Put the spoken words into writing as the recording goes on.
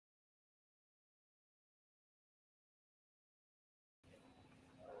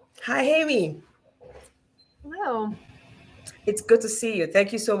Hi, Amy. Hello. It's good to see you.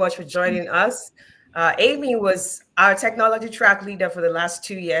 Thank you so much for joining us. Amy was our technology track leader for the last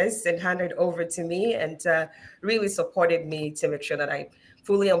 2 years and handed over to me and really supported me to make sure that I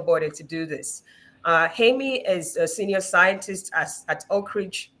fully onboarded to do this. Amy is a senior scientist at Oak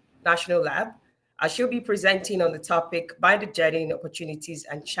Ridge National Lab. She'll be presenting on the topic binder jetting opportunities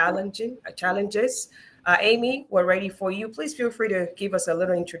and challenges. Amy, we're ready for you. Please feel free to give us a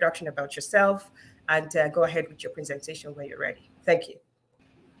little introduction about yourself and go ahead with your presentation when you're ready. Thank you.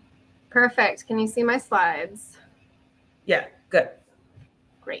 Perfect. Can you see my slides? Yeah, good.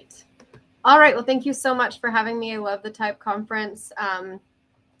 Great. All right. Well, thank you so much for having me. I love the TIPE conference. I'm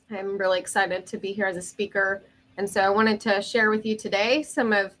really excited to be here as a speaker. And so I wanted to share with you today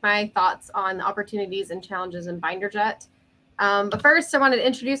some of my thoughts on the opportunities and challenges in BinderJet. But first, I wanted to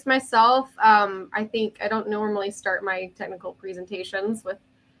introduce myself. I think I don't normally start my technical presentations with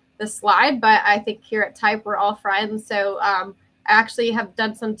this slide, but I think here at TIPE, we're all friends. So I actually have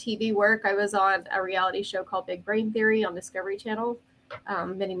done some TV work. I was on a reality show called Big Brain Theory on Discovery Channel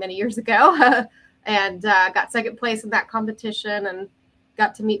many, many years ago and got second place in that competition and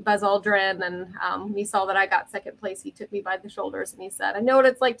got to meet Buzz Aldrin. And when he saw that I got second place, he took me by the shoulders and he said, "I know what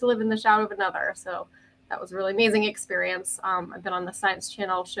it's like to live in the shadow of another." So that was a really amazing experience. I've been on the Science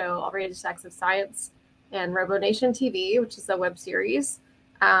Channel show Outrageous Acts of Science and RoboNation TV, which is a web series.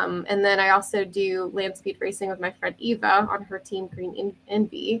 And then I also do land speed racing with my friend Eva on her team Green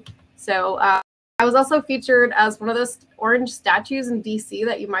Envy. So I was also featured as one of those orange statues in DC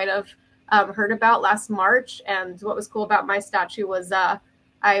that you might have heard about last March. And what was cool about my statue was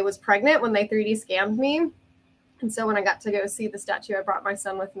I was pregnant when they 3D scanned me. And so when I got to go see the statue, I brought my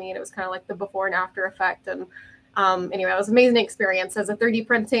son with me, and it was kind of like the before and after effect. And anyway, it was an amazing experience as a 3D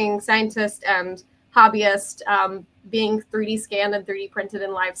printing scientist and hobbyist. Being 3D scanned and 3D printed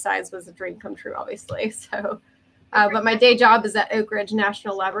in life size was a dream come true, obviously. So, but my day job is at Oak Ridge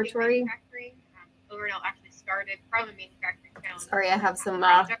National Laboratory. Overall actually started from a manufacturing town. Sorry, I have some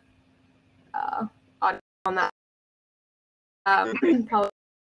audio on that. Probably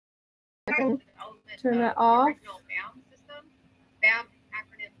turn that off. BAM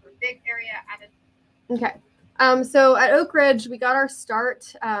acronym for Big Area Added. Okay. So at Oak Ridge, we got our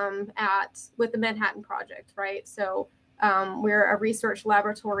start with the Manhattan Project, right? So we're a research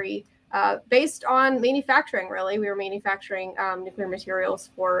laboratory based on manufacturing, really. We were manufacturing nuclear materials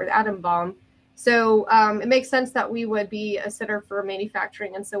for the atom bomb. So it makes sense that we would be a center for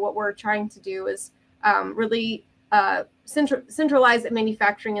manufacturing. And so what we're trying to do is really centralize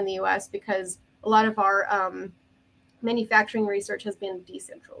manufacturing in the US, because a lot of our manufacturing research has been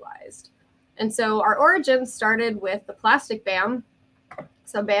decentralized. And so our origins started with the plastic BAM.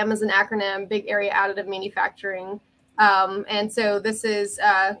 So BAM is an acronym, Big Area Additive Manufacturing. And so this is,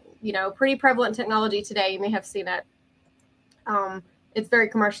 pretty prevalent technology today. You may have seen it. It's very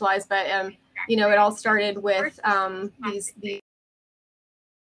commercialized, but, it all started with these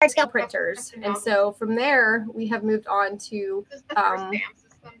large-scale printers. And so from there, we have moved on to,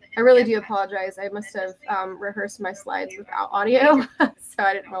 I really do apologize. I must have rehearsed my slides without audio, so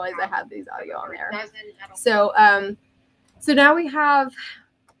I didn't realize I had these audio on there. So, so now we have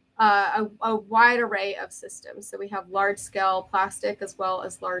a wide array of systems. So we have large-scale plastic as well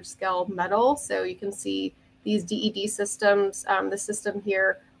as large-scale metal. So you can see these DED systems. The system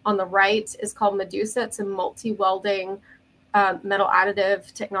here on the right is called Medusa. It's a multi-welding metal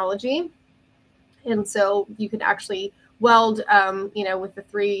additive technology. And so you can actually weld, with the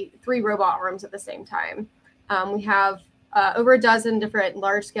three robot arms at the same time. We have over a dozen different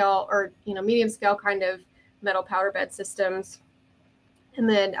large scale or, medium scale kind of metal powder bed systems. And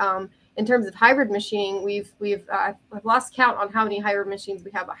then in terms of hybrid machining, I've lost count on how many hybrid machines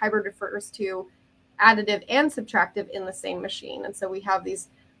we have. But hybrid refers to additive and subtractive in the same machine. And so we have these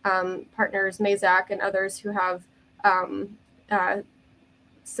partners, Mazak and others, who have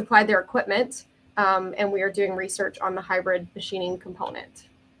supplied their equipment. And we are doing research on the hybrid machining component.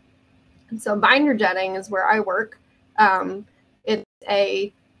 And so binder jetting is where I work. It's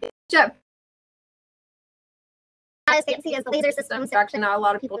a jet not as fancy as the laser system, so actually not a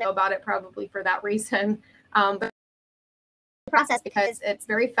lot of people know about it, probably for that reason. But the process, because it's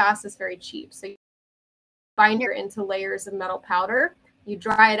very fast, it's very cheap. So you binder into layers of metal powder, you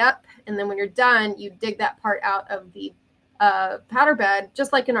dry it up, and then when you're done, you dig that part out of the powder bed,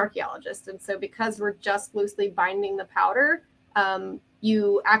 just like an archaeologist. And so because we're just loosely binding the powder,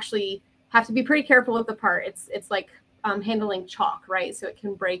 you actually have to be pretty careful with the part. It's like handling chalk, right? So it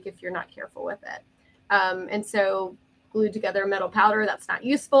can break if you're not careful with it. And so glued together metal powder, that's not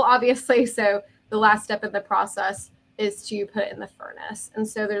useful, obviously. So the last step in the process is to put it in the furnace. And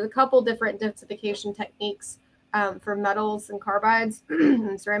so there's a couple different densification techniques for metals and carbides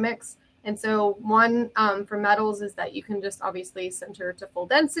and ceramics. And so one for metals is that you can just obviously sinter to full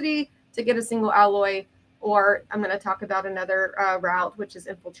density to get a single alloy, or I'm going to talk about another route, which is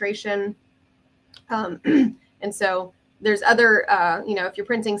infiltration. And so there's other, if you're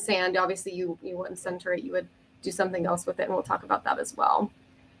printing sand, obviously you wouldn't sinter it, you would do something else with it. And we'll talk about that as well.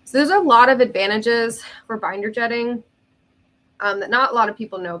 So there's a lot of advantages for binder jetting that not a lot of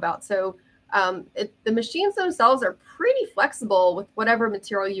people know about. So the machines themselves are pretty flexible with whatever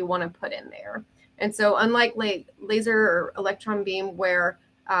material you want to put in there. And so unlike laser or electron beam, where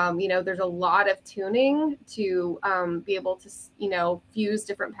there's a lot of tuning to be able to, fuse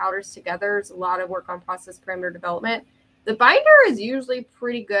different powders together. There's a lot of work on process parameter development. The binder is usually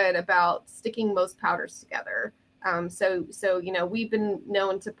pretty good about sticking most powders together. So we've been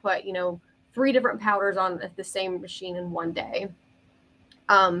known to put, 3 different powders on the same machine in one day.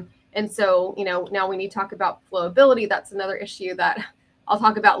 And so, now when you talk about flowability, that's another issue that I'll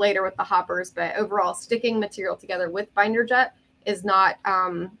talk about later with the hoppers. But overall, sticking material together with binder jet is not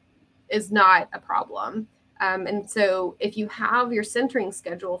a problem. And so if you have your sintering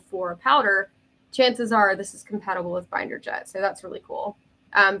schedule for a powder, chances are this is compatible with binder jet. So that's really cool.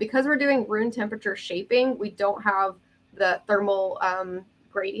 Because we're doing room temperature shaping, we don't have the thermal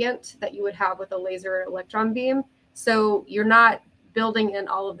gradient that you would have with a laser electron beam. So you're not building in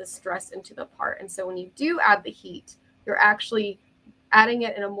all of the stress into the part. And so when you do add the heat, you're actually adding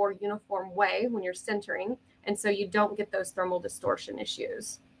it in a more uniform way when you're sintering. And so you don't get those thermal distortion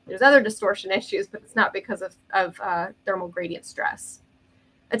issues. There's other distortion issues, but it's not because of thermal gradient stress.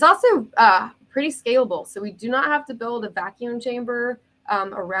 It's also pretty scalable. So we do not have to build a vacuum chamber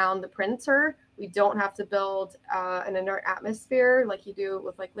around the printer. We don't have to build an inert atmosphere like you do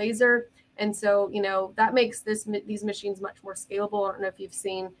with like laser. And so, that makes these machines much more scalable. I don't know if you've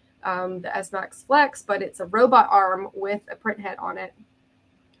seen the S-Max Flex, but it's a robot arm with a print head on it.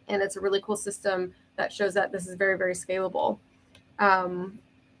 And it's a really cool system that shows that this is very, very scalable. And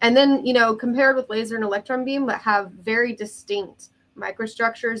then, compared with laser and electron beam that have very distinct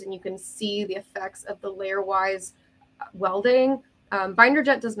microstructures, and you can see the effects of the layer-wise welding, binder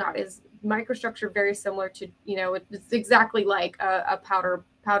jet does not. Is microstructure very similar to, it's exactly like a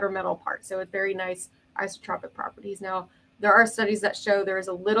powder metal part. So it's very nice isotropic properties. Now, there are studies that show there is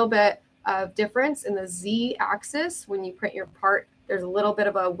a little bit of difference in the Z axis when you print your part. There's a little bit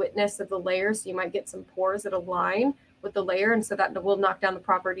of a witness of the layer, so you might get some pores that align with the layer, and so that will knock down the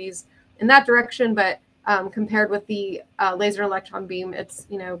properties in that direction. But compared with the laser and electron beam, it's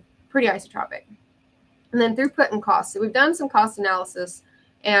pretty isotropic. And then throughput and cost. So we've done some cost analysis,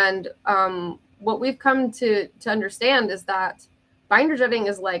 and what we've come to understand is that binder jetting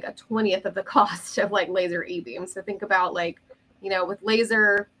is like a 20th of the cost of like laser e-beam. So think about with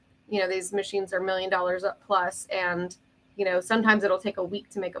laser, these machines are $1 million up plus, and sometimes it'll take a week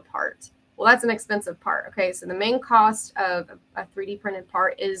to make a part. Well, that's an expensive part. Okay, so the main cost of a 3D printed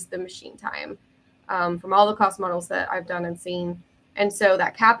part is the machine time from all the cost models that I've done and seen. And so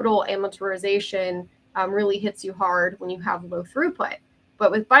that capital amortization really hits you hard when you have low throughput.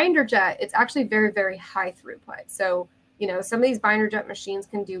 But with binder jet, it's actually very, very high throughput. So, some of these binder jet machines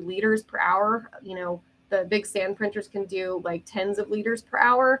can do liters per hour. The big sand printers can do like tens of liters per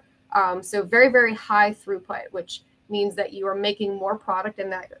hour. So very, very high throughput, which means that you are making more product,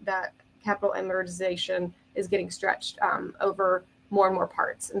 and that capital amortization is getting stretched over more and more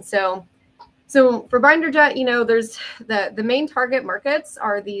parts. And so for binder jet, there's the main target markets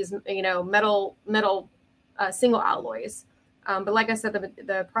are these, metal single alloys. But like I said,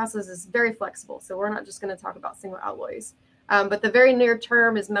 the process is very flexible. So we're not just going to talk about single alloys. But the very near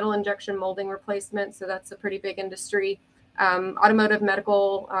term is metal injection molding replacement. So that's a pretty big industry. Automotive,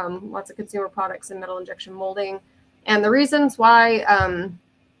 medical, lots of consumer products in metal injection molding. And the reasons why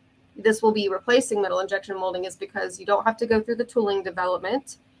this will be replacing metal injection molding is because you don't have to go through the tooling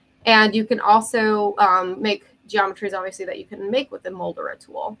development. And you can also make geometries, obviously, that you can make with a mold or a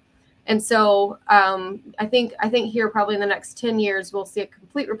tool. And so I think here probably in the next 10 years, we'll see a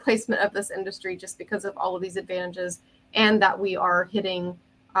complete replacement of this industry just because of all of these advantages, and that we are hitting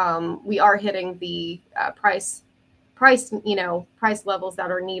the price levels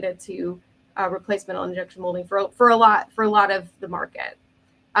that are needed to replace metal injection molding for a lot of the market.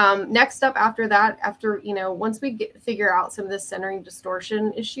 Next up after that, once we figure out some of the centering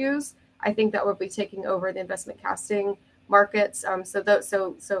distortion issues, I think that we'll be taking over the investment casting markets.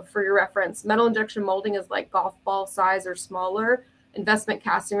 So for your reference, metal injection molding is like golf ball size or smaller. Investment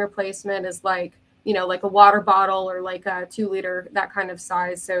casting replacement is like a water bottle or like a 2 liter, that kind of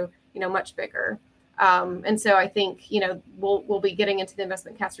size. So, much bigger. And so I think, we'll be getting into the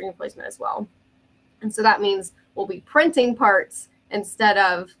investment cast ring replacement as well. And so that means we'll be printing parts instead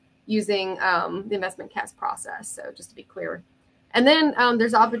of using the investment cast process. So just to be clear. And then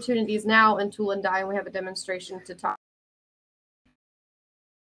there's opportunities now in tool and die, and we have a demonstration to talk.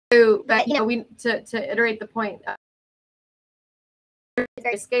 So, but we to iterate the point, it's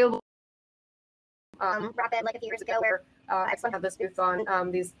very scalable. Rapid, like a few years ago, where I had this booth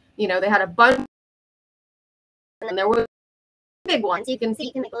on these, they had a bunch, and there were big ones. You can see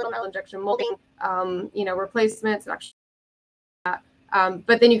you can make a little metal injection molding, replacements and actually.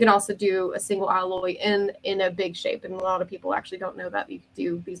 But then you can also do a single alloy in a big shape, and a lot of people actually don't know that you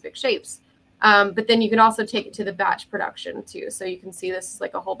do these big shapes. But then you can also take it to the batch production too. So you can see this is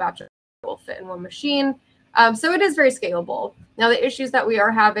like a whole batch that will fit in one machine. So it is very scalable. Now the issues that we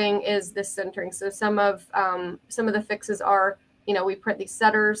are having is this centering. So some of the fixes are, we print these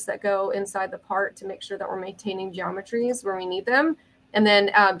setters that go inside the part to make sure that we're maintaining geometries where we need them. And then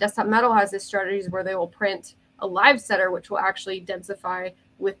Desktop Metal has these strategies where they will print a live setter, which will actually densify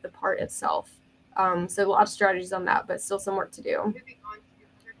with the part itself. So a lot of strategies on that, but still some work to do.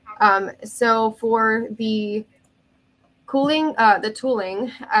 So for the cooling, the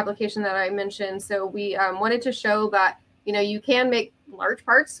tooling application that I mentioned, so we wanted to show that, you can make large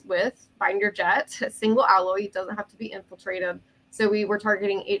parts with binder jet, a single alloy. It doesn't have to be infiltrated. So we were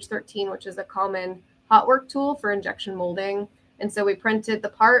targeting H13, which is a common hot work tool for injection molding. And so we printed the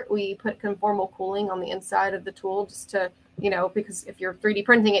part, we put conformal cooling on the inside of the tool just to, because if you're 3D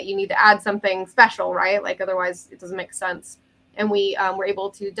printing it, you need to add something special, right? Like otherwise it doesn't make sense. And we were able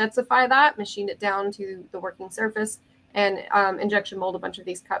to densify that, machine it down to the working surface, and injection mold a bunch of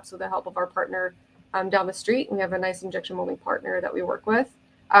these cups with the help of our partner down the street. We have a nice injection molding partner that we work with.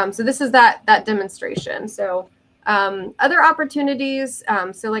 So this is that demonstration. So other opportunities.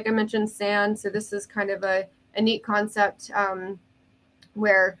 So like I mentioned, sand. So this is kind of a neat concept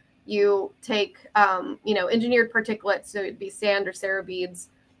where you take, engineered particulates, so it'd be sand or Sarah beads,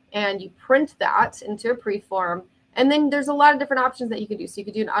 and you print that into a preform. And then there's a lot of different options that you could do. So you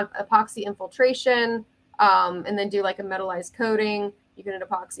could do an epoxy infiltration, and then do like a metallized coating. You can do an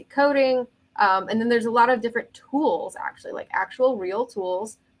epoxy coating. And then there's a lot of different tools, actually, like actual real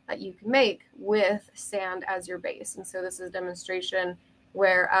tools that you can make with sand as your base. And so this is a demonstration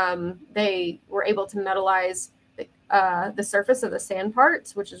where they were able to metallize the surface of the sand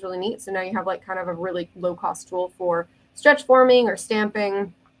parts, which is really neat. So now you have like kind of a really low cost tool for stretch forming or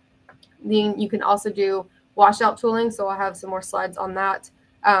stamping. Then you can also do washout tooling. So I'll have some more slides on that.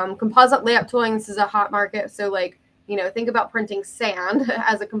 Composite layup tooling, this is a hot market. So like, think about printing sand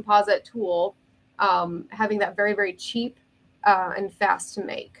as a composite tool, having that very, very cheap and fast to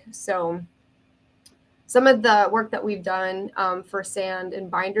make. So some of the work that we've done for sand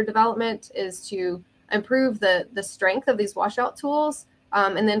and binder development is to improve the strength of these washout tools.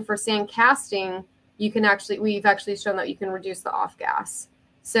 And then for sand casting, we've actually shown that you can reduce the off gas.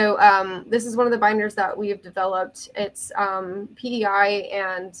 So this is one of the binders that we have developed. It's PEI,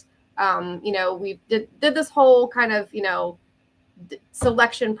 and we did this whole kind of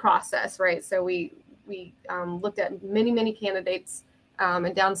selection process, right? So we looked at many candidates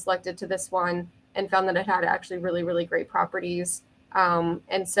and down selected to this one, and found that it had actually really, really great properties.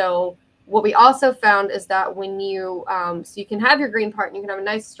 And so what we also found is that when so you can have your green part, and you can have a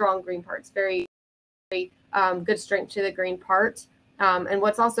nice strong green part. It's very, very good strength to the green part. And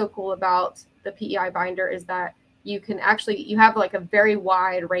what's also cool about the PEI binder is that you have like a very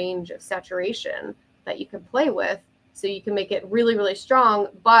wide range of saturation that you can play with. So you can make it really, really strong,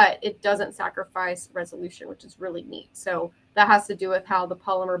 but it doesn't sacrifice resolution, which is really neat. So that has to do with how the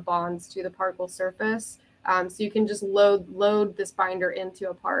polymer bonds to the particle surface. So you can just load this binder into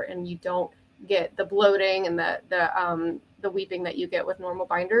a part, and you don't get the bloating and the weeping that you get with normal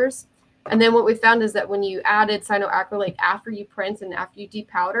binders. And then what we found is that when you added cyanoacrylate after you print and after you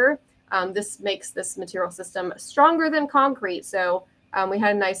depowder, this makes this material system stronger than concrete. So we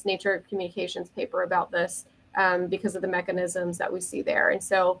had a nice Nature Communications paper about this because of the mechanisms that we see there. And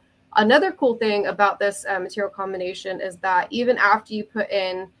so another cool thing about this material combination is that even after you put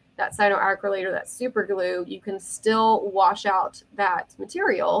in that cyanoacrylate or that super glue, you can still wash out that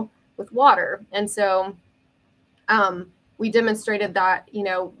material with water. And so we demonstrated that,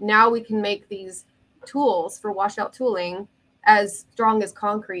 now we can make these tools for washout tooling as strong as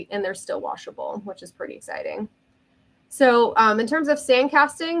concrete, and they're still washable, which is pretty exciting. So in terms of sand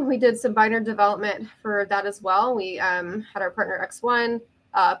casting, we did some binder development for that as well. We had our partner X1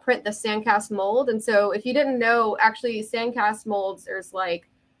 print the sand cast mold. And so if you didn't know, actually sand cast molds, there's like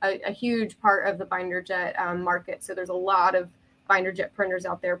a huge part of the binder jet market. So there's a lot of binder jet printers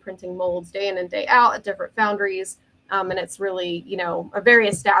out there printing molds day in and day out at different foundries. And it's really, a very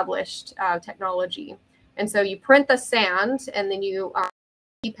established technology. And so you print the sand and then you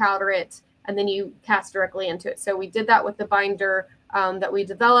powder it, and then you cast directly into it. So we did that with the binder that we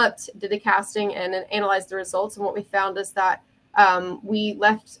developed, did the casting, and then analyzed the results. And what we found is that we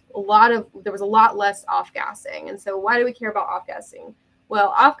left there was a lot less off-gassing. And so why do we care about off-gassing?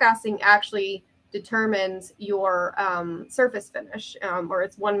 Well, off-gassing actually determines your surface finish, or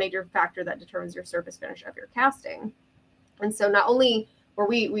it's one major factor that determines your surface finish of your casting. And so not only were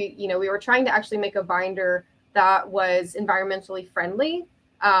we were trying to actually make a binder that was environmentally friendly.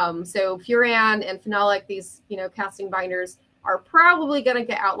 So furan and phenolic, these, casting binders are probably going to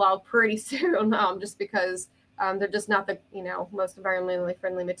get outlawed pretty soon, just because they're just not the, most environmentally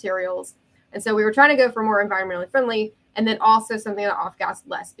friendly materials. And so we were trying to go for more environmentally friendly, and then also something that off-gas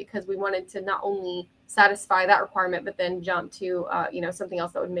less, because we wanted to not only satisfy that requirement, but then jump to, something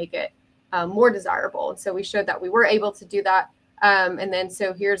else that would make it more desirable. And so we showed that we were able to do that. And then,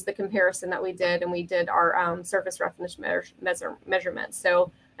 so here's the comparison that we did, and we did our surface roughness measurements.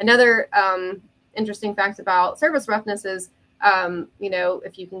 So another interesting fact about surface roughness is,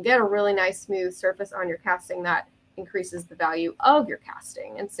 if you can get a really nice smooth surface on your casting, that increases the value of your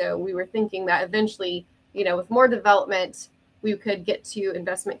casting. And so we were thinking that eventually, with more development, we could get to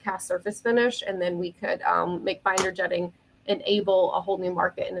investment cast surface finish, and then we could make binder jetting enable a whole new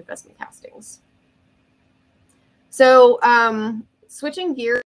market in investment castings. So switching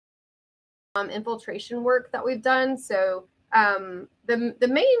gears, infiltration work that we've done. So the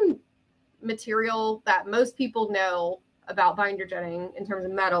main material that most people know about binder jetting in terms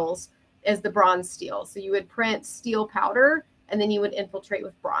of metals is the bronze steel. So you would print steel powder, and then you would infiltrate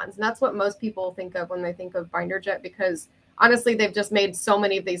with bronze. And that's what most people think of when they think of binder jet, because honestly, they've just made so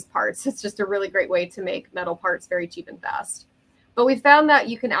many of these parts. It's just a really great way to make metal parts very cheap and fast. But we found that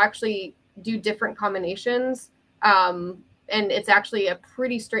you can actually do different combinations. And it's actually a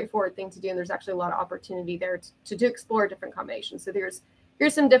pretty straightforward thing to do. And there's actually a lot of opportunity there to explore different combinations. So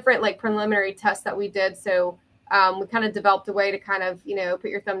here's some different preliminary tests that we did. So we kind of developed a way to kind of, put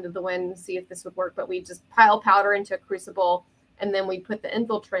your thumb to the wind and see if this would work. But we just pile powder into a crucible, and then we put the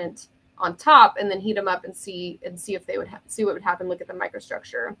infiltrant on top, and then heat them up and see if they would see what would happen. Look at the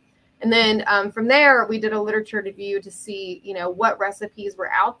microstructure. And then from there, we did a literature review to see, what recipes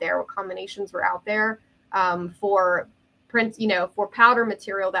were out there, what combinations were out there for print, for powder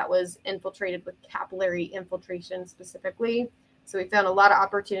material that was infiltrated with capillary infiltration specifically. So we found a lot of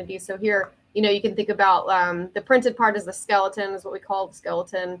opportunities. So here, you can think about the printed part as the skeleton, is what we call the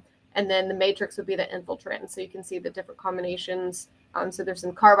skeleton. And then the matrix would be the infiltrant. So you can see the different combinations. So there's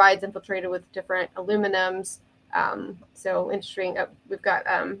some carbides infiltrated with different aluminums. So interesting. We've got,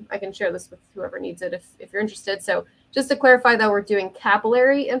 I can share this with whoever needs it if you're interested. So just to clarify, though, we're doing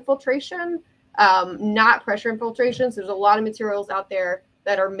capillary infiltration, not pressure infiltration. So there's a lot of materials out there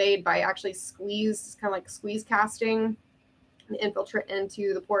that are made by actually squeeze, kind of like squeeze casting the infiltrant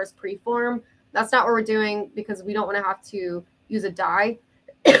into the porous preform. That's not what we're doing, because we don't want to have to use a die.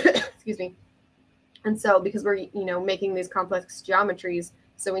 Excuse me. And so because we're, making these complex geometries,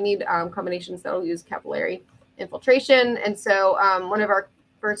 so we need combinations that will use capillary infiltration. And so one of our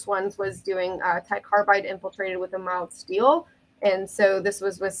first ones was doing TiCarbide infiltrated with a mild steel. And so this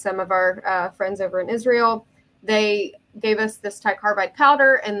was with some of our friends over in Israel. They gave us this TiCarbide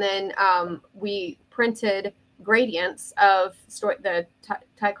powder, and then we printed gradients of the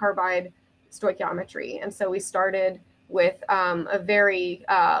TiCarbide stoichiometry. And so we started with a very,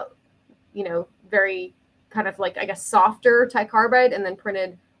 very kind of like, I guess, softer TiCarbide, and then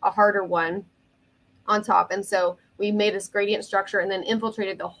printed a harder one on top. And so we made this gradient structure and then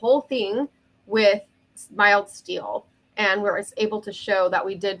infiltrated the whole thing with mild steel. And we're able to show that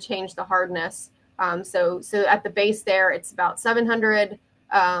we did change the hardness. So at the base there, it's about 700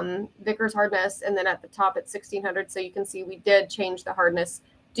 Vickers hardness. And then at the top, it's 1600. So you can see we did change the hardness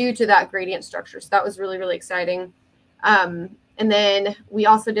due to that gradient structure. So that was really, really exciting. And then we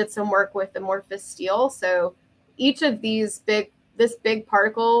also did some work with amorphous steel. So each of these this big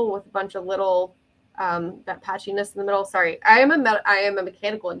particle with a bunch of little, that patchiness in the middle. Sorry, I am a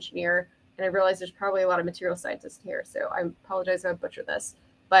mechanical engineer, and I realize there's probably a lot of material scientists here. So I apologize if I butcher this.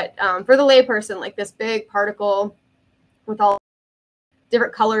 But for the layperson, like this big particle with all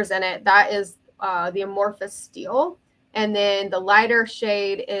different colors in it, that is the amorphous steel. And then the lighter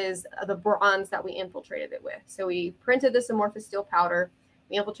shade is the bronze that we infiltrated it with. So we printed this amorphous steel powder.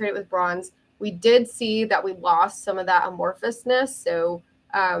 We infiltrated it with bronze. We did see that we lost some of that amorphousness. So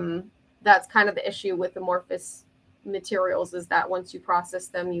that's kind of the issue with amorphous materials, is that once you process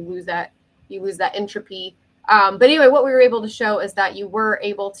them, you lose that entropy. But anyway, what we were able to show is that you were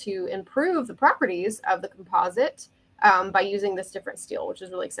able to improve the properties of the composite by using this different steel, which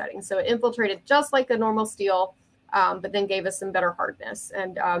is really exciting. So it infiltrated just like a normal steel, but then gave us some better hardness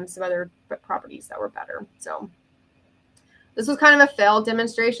and some other properties that were better. So this was kind of a failed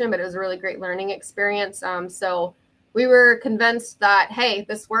demonstration, but it was a really great learning experience. So we were convinced that, hey,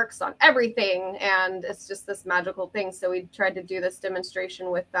 this works on everything, and it's just this magical thing. So we tried to do this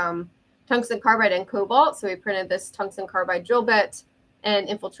demonstration with tungsten carbide and cobalt. So we printed this tungsten carbide drill bit and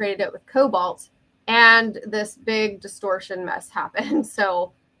infiltrated it with cobalt, and this big distortion mess happened.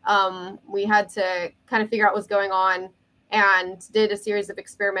 So we had to kind of figure out what was going on and did a series of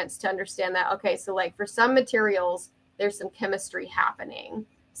experiments to understand that, okay, so like for some materials, there's some chemistry happening.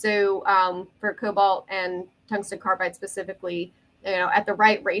 So for cobalt and tungsten carbide specifically, at the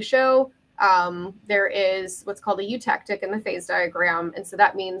right ratio, there is what's called a eutectic in the phase diagram. And so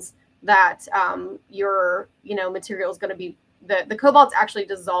that means that your material is going to be, the cobalt's actually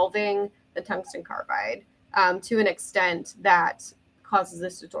dissolving the tungsten carbide to an extent that causes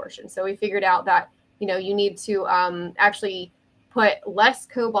this distortion. So we figured out that you need to actually put less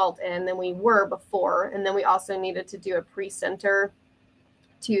cobalt in than we were before, and then we also needed to do a pre-sinter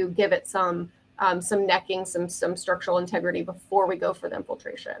to give it some necking, some structural integrity before we go for the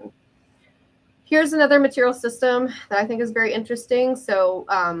infiltration. Here's another material system that I think is very interesting. So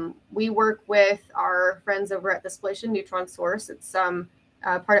we work with our friends over at the Spallation Neutron Source. It's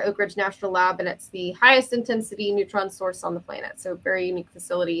part of Oak Ridge National Lab, and it's the highest intensity neutron source on the planet. So very unique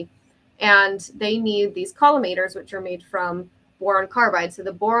facility. And they need these collimators, which are made from boron carbide. So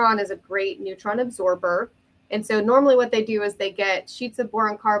the boron is a great neutron absorber. And so normally what they do is they get sheets of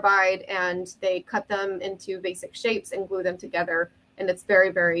boron carbide and they cut them into basic shapes and glue them together. And it's very,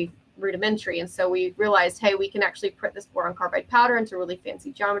 very rudimentary. And so we realized, hey, we can actually print this boron carbide powder into really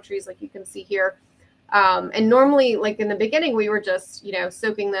fancy geometries like you can see here. And normally, like in the beginning, we were just,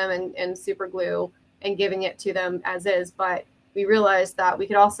 soaking them in super glue and giving it to them as is. But we realized that we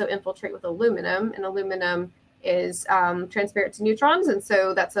could also infiltrate with aluminum, and aluminum is transparent to neutrons. And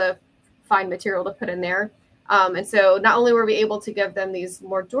so that's a fine material to put in there. And so not only were we able to give them these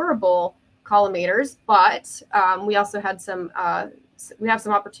more durable collimators, but we also had we have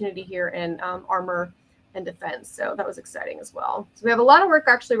some opportunity here in armor and defense. So that was exciting as well. So we have a lot of work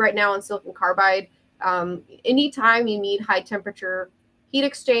actually right now on silicon carbide. Anytime you need high temperature heat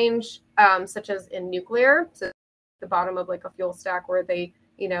exchange, such as in nuclear, so the bottom of like a fuel stack where they,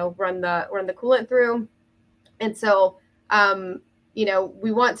 run the coolant through. And so,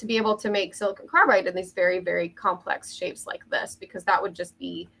 we want to be able to make silicon carbide in these very, very complex shapes like this, because that would just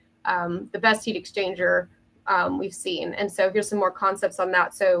be the best heat exchanger we've seen. And so here's some more concepts on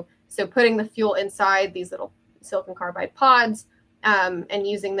that. So putting the fuel inside these little silicon carbide pods, and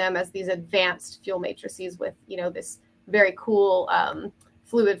using them as these advanced fuel matrices with, this very cool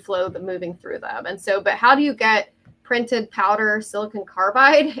fluid flow moving through them. And so, but how do you get printed powder silicon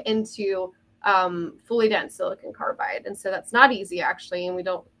carbide into fully dense silicon carbide? And so that's not easy actually, and we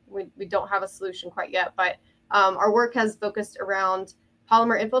don't have a solution quite yet. But our work has focused around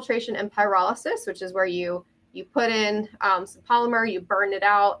polymer infiltration and pyrolysis, which is where you put in some polymer, you burn it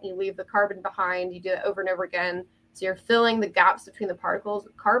out, you leave the carbon behind, you do it over and over again. So you're filling the gaps between the particles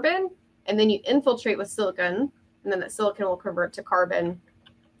with carbon, and then you infiltrate with silicon, and then that silicon will convert to carbon.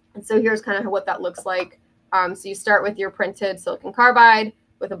 And so here's kind of what that looks like. So you start with your printed silicon carbide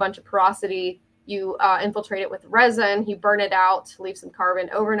with a bunch of porosity. You infiltrate it with resin, you burn it out, leave some carbon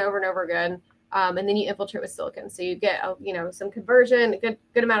over and over and over again, and then you infiltrate with silicon. So you get some conversion, a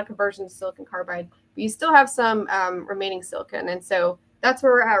good amount of conversion to silicon carbide, but you still have some remaining silicon. And so that's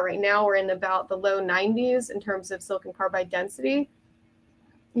where we're at right now. We're in about the low 90s in terms of silicon carbide density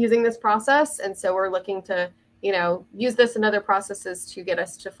using this process. And so we're looking to, use this and other processes to get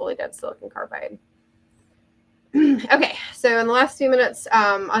us to fully dense silicon carbide. Okay, so in the last few minutes,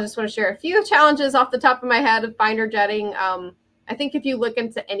 I just want to share a few challenges off the top of my head of binder jetting. I think if you look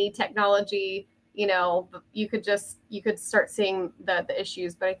into any technology, you could start seeing the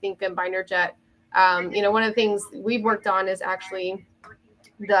issues. But I think in binder jet, one of the things we've worked on is actually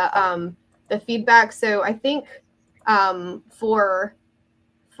the feedback. So I think for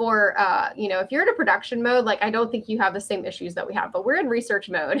if you're in a production mode, like I don't think you have the same issues that we have, but we're in research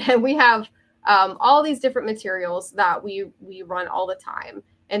mode and we have all these different materials that we run all the time.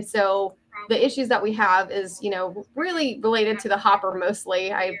 And so the issues that we have is, really related to the hopper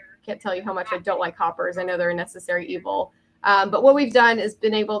mostly. I can't tell you how much I don't like hoppers. I know they're a necessary evil. But what we've done is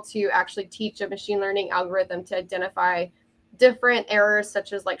been able to actually teach a machine learning algorithm to identify different errors,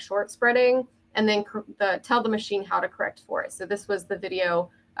 such as like short spreading, and then tell the machine how to correct for it. So this was the video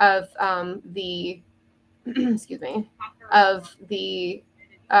of the excuse me, of the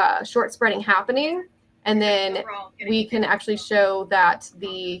short spreading happening. And then we can actually show that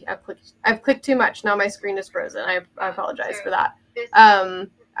I've clicked too much. Now my screen is frozen. I apologize for that.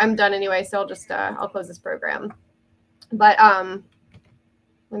 I'm done anyway, so I'll just I'll close this program. But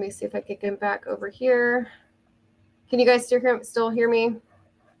let me see if I can get back over here. Can you guys still hear me?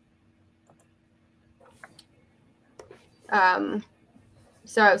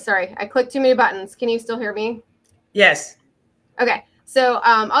 So sorry, I clicked too many buttons. Can you still hear me? Yes. Okay, so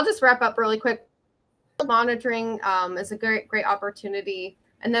I'll just wrap up really quick. Monitoring is a great opportunity.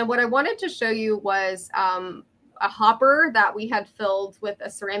 And then what I wanted to show you was a hopper that we had filled with a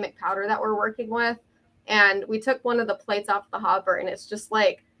ceramic powder that we're working with. And we took one of the plates off the hopper, and it's just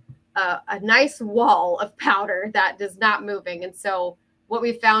like a nice wall of powder that is not moving. And so what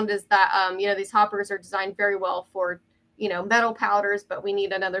we found is that, these hoppers are designed very well for, metal powders, but we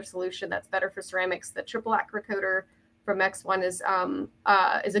need another solution that's better for ceramics. The triple acrycoater from X1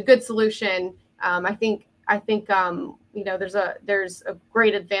 is a good solution. I think there's a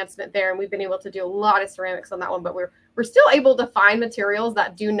great advancement there, and we've been able to do a lot of ceramics on that one, but we're still able to find materials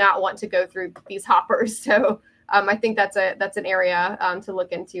that do not want to go through these hoppers. So I think that's an area to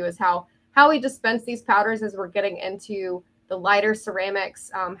look into, is how we dispense these powders as we're getting into the lighter ceramics.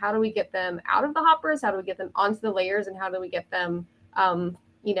 How do we get them out of the hoppers? How do we get them onto the layers? And how do we get them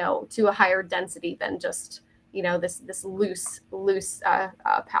to a higher density than just this loose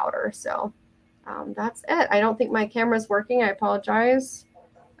powder? So that's it. I don't think my camera's working. I apologize.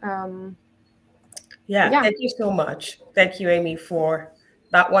 Yeah, thank you so much. Thank you, Amy, for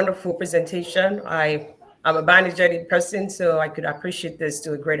that wonderful presentation. I'm a biology person, so I could appreciate this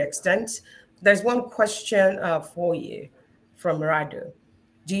to a great extent. There's one question for you from Radu.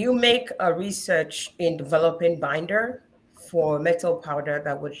 Do you make a research in developing binder for metal powder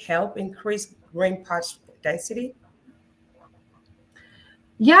that would help increase grain part density?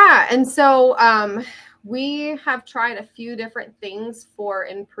 Yeah, and so we have tried a few different things for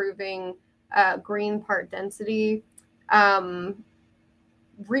improving green part density.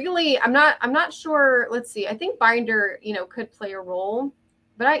 Really, I'm not sure. Let's see. I think binder, could play a role,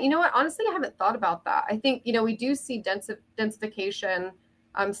 but you know what? Honestly, I haven't thought about that. I think we do see densification,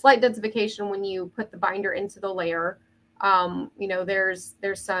 slight densification when you put the binder into the layer. There's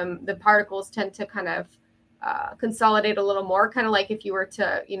the particles tend to kind of consolidate a little more, kind of like if you were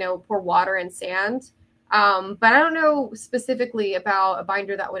to, pour water and sand. But I don't know specifically about a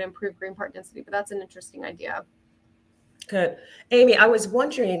binder that would improve green part density, but that's an interesting idea. Good. Amy, I was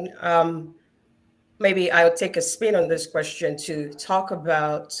wondering, maybe I'll take a spin on this question to talk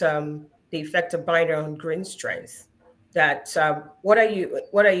about the effect of binder on green strength. What are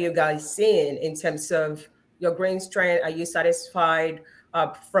you guys seeing in terms of your grain strength? Are you satisfied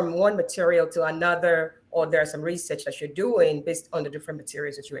from one material to another, or there's some research that you're doing based on the different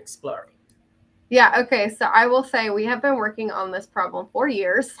materials that you're exploring? Yeah, okay. So I will say we have been working on this problem for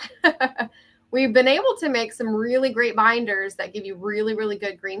years. We've been able to make some really great binders that give you really, really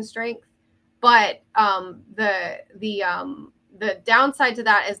good green strength. But the downside to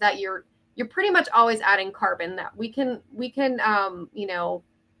that is that you're pretty much always adding carbon. That we can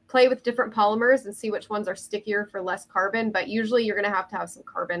play with different polymers and see which ones are stickier for less carbon, but usually you're going to have some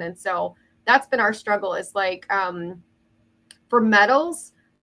carbon. And so that's been our struggle, is like for metals,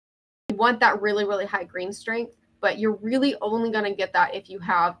 you want that really, really high green strength, but you're really only going to get that if you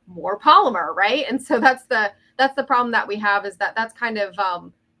have more polymer, right? And so that's the problem that we have, is that's kind of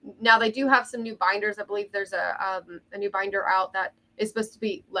now they do have some new binders. I believe there's a new binder out that is supposed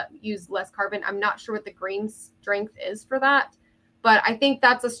to use less carbon. I'm not sure what the green strength is for that, but I think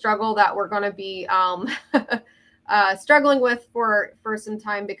that's a struggle that we're going to be struggling with for some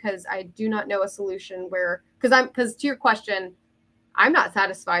time, because I do not know a solution because to your question, I'm not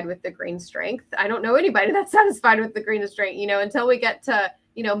satisfied with the green strength. I don't know anybody that's satisfied with the green strength, until we get to,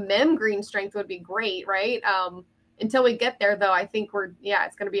 MEM green strength would be great, right? Until we get there, though, I think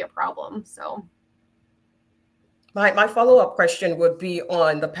it's going to be a problem. So my follow-up question would be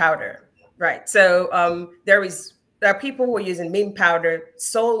on the powder, right? So there are people who are using MEM powder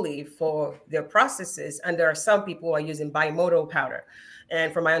solely for their processes, and there are some people who are using bimodal powder.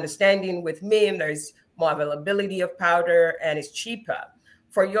 And from my understanding, with MEM, there's more availability of powder and it's cheaper.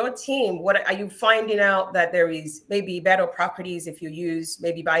 For your team, what are you finding out that there is maybe better properties if you use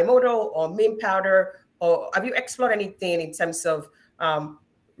maybe bimodal or MEM powder, or have you explored anything in terms of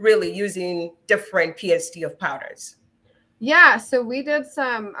really using different PST of powders? Yeah, so we did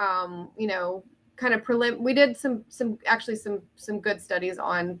some, kind of we did some good studies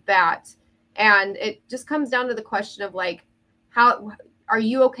on that. And it just comes down to the question of like, how are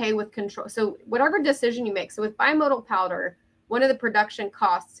you okay with control? So whatever decision you make. So with bimodal powder, one of the production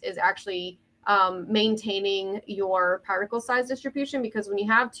costs is actually maintaining your particle size distribution, because when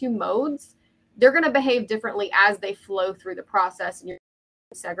you have two modes, they're going to behave differently as they flow through the process, and your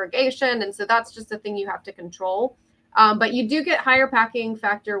segregation. And so that's just a thing you have to control. But you do get higher packing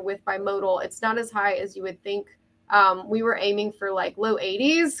factor with bimodal. It's not as high as you would think. We were aiming for like low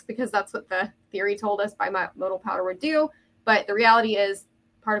 80s because that's what the theory told us bimodal powder would do. But the reality is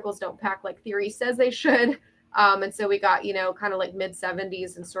particles don't pack like theory says they should. And so we got, kind of like mid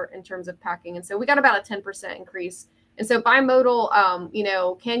 70s in terms of packing. And so we got about a 10% increase. And so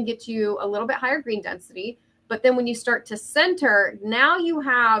bimodal, can get you a little bit higher green density. But then when you start to center, now you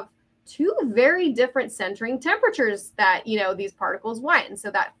have two very different centering temperatures that, these particles want. And so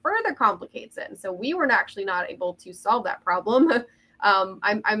that further complicates it. And so we were actually not able to solve that problem.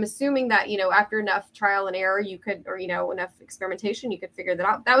 I'm assuming that, after enough trial and error, you could, or, enough experimentation, you could figure that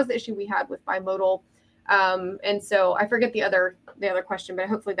out. That was the issue we had with bimodal. And so I forget the other question, but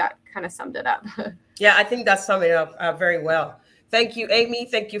hopefully that kind of summed it up. Yeah, I think that summed it up very well. Thank you, Amy.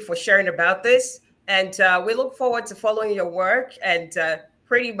 Thank you for sharing about this. And we look forward to following your work and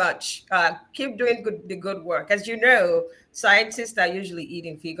pretty much keep doing the good work. As you know, scientists are usually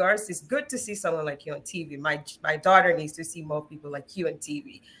eating figures. It's good to see someone like you on TV. My daughter needs to see more people like you on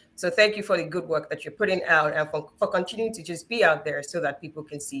TV. So thank you for the good work that you're putting out and for continuing to just be out there so that people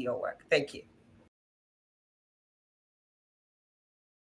can see your work. Thank you.